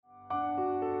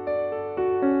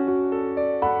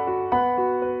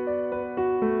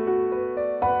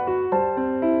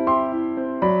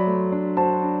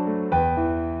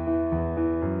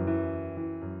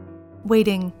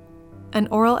Waiting, an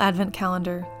Oral Advent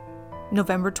Calendar,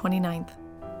 November 29th.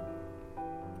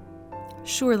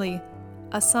 Surely,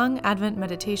 a sung Advent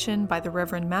meditation by the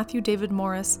Reverend Matthew David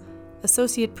Morris,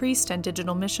 Associate Priest and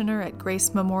Digital Missioner at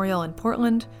Grace Memorial in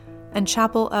Portland, and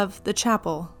Chapel of The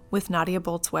Chapel with Nadia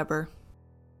Boltz-Weber.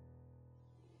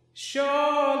 Surely,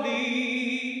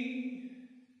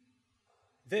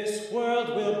 this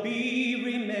world will be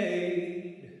remade.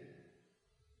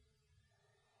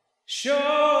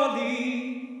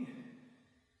 Surely,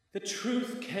 the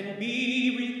truth can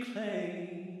be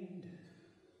reclaimed.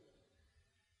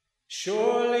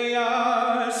 Surely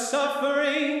our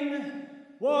suffering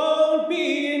won't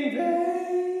be in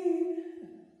vain.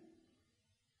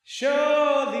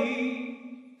 Surely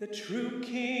the true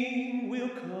King will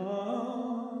come.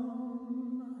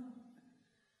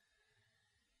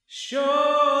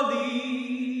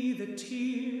 Surely the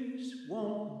tears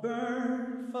won't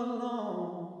burn for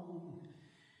long.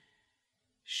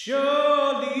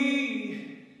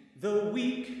 Surely the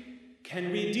weak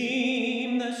can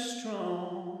redeem the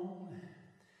strong.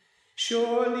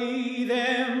 Surely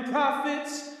them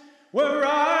prophets were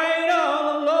right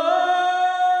all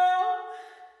along.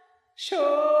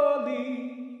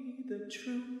 Surely the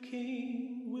true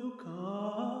King will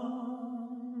come.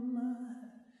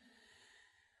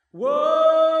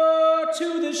 Woe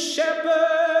to the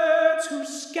shepherds who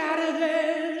scatter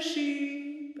their sheep.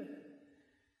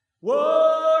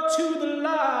 Woe to the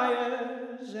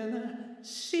liars and the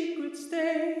secrets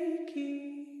they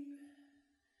keep.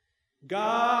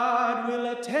 God will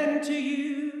attend to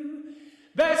you,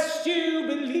 best you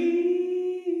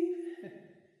believe.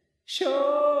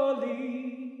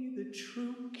 Surely the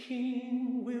true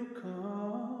King will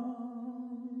come.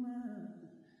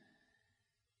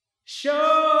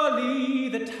 Surely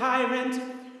the tyrant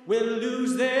will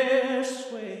lose their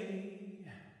sway.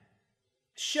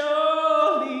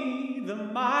 Surely the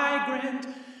migrant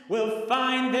will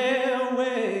find their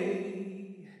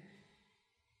way.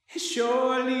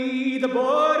 Surely the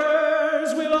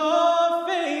borders will all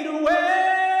fade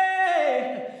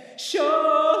away.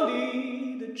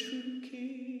 Surely the true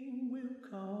King will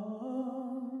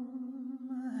come.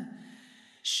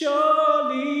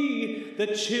 Surely the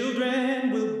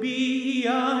children will be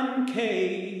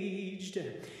uncaged.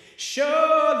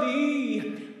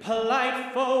 Surely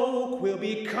polite folk will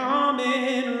become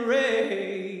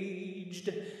enraged.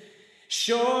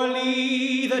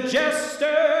 Surely the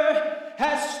jester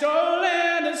has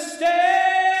stolen the stage,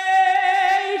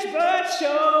 but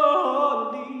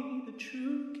surely the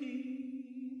true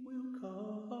King will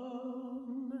come.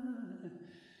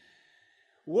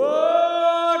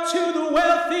 Woe to the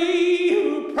wealthy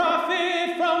who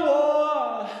profit from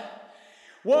war.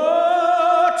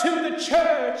 Woe to the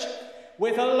church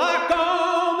with a lock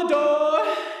on the door.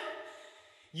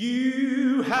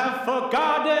 You have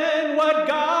forgotten what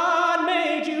God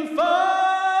made you for,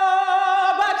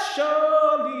 but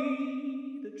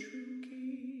surely the true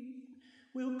King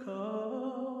will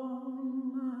come.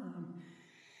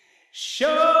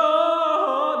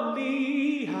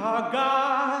 Surely our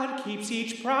God keeps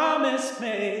each promise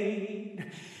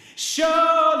made.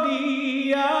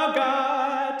 Surely our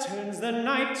God turns the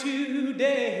night to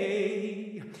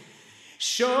day.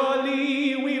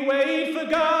 Surely we wait for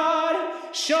God,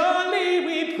 surely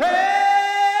we pray.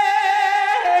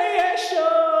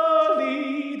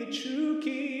 Surely the true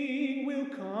King will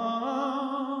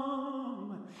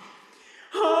come.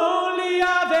 Holy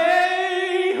are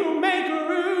they who make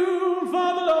room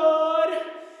for the Lord.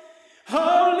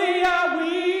 Holy are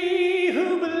we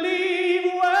who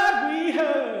believe what we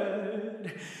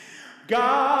heard.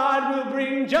 God will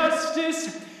bring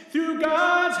justice through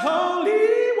God's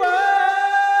holy word.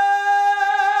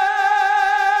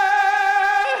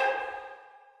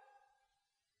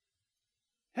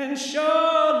 And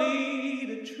surely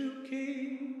the true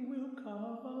King will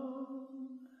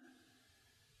come.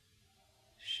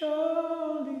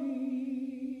 Surely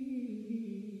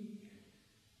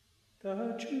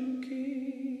the true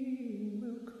King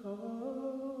will come.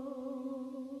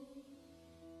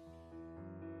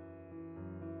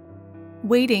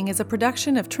 Waiting is a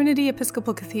production of Trinity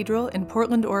Episcopal Cathedral in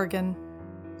Portland, Oregon.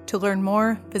 To learn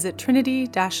more, visit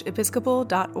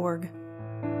trinity-episcopal.org.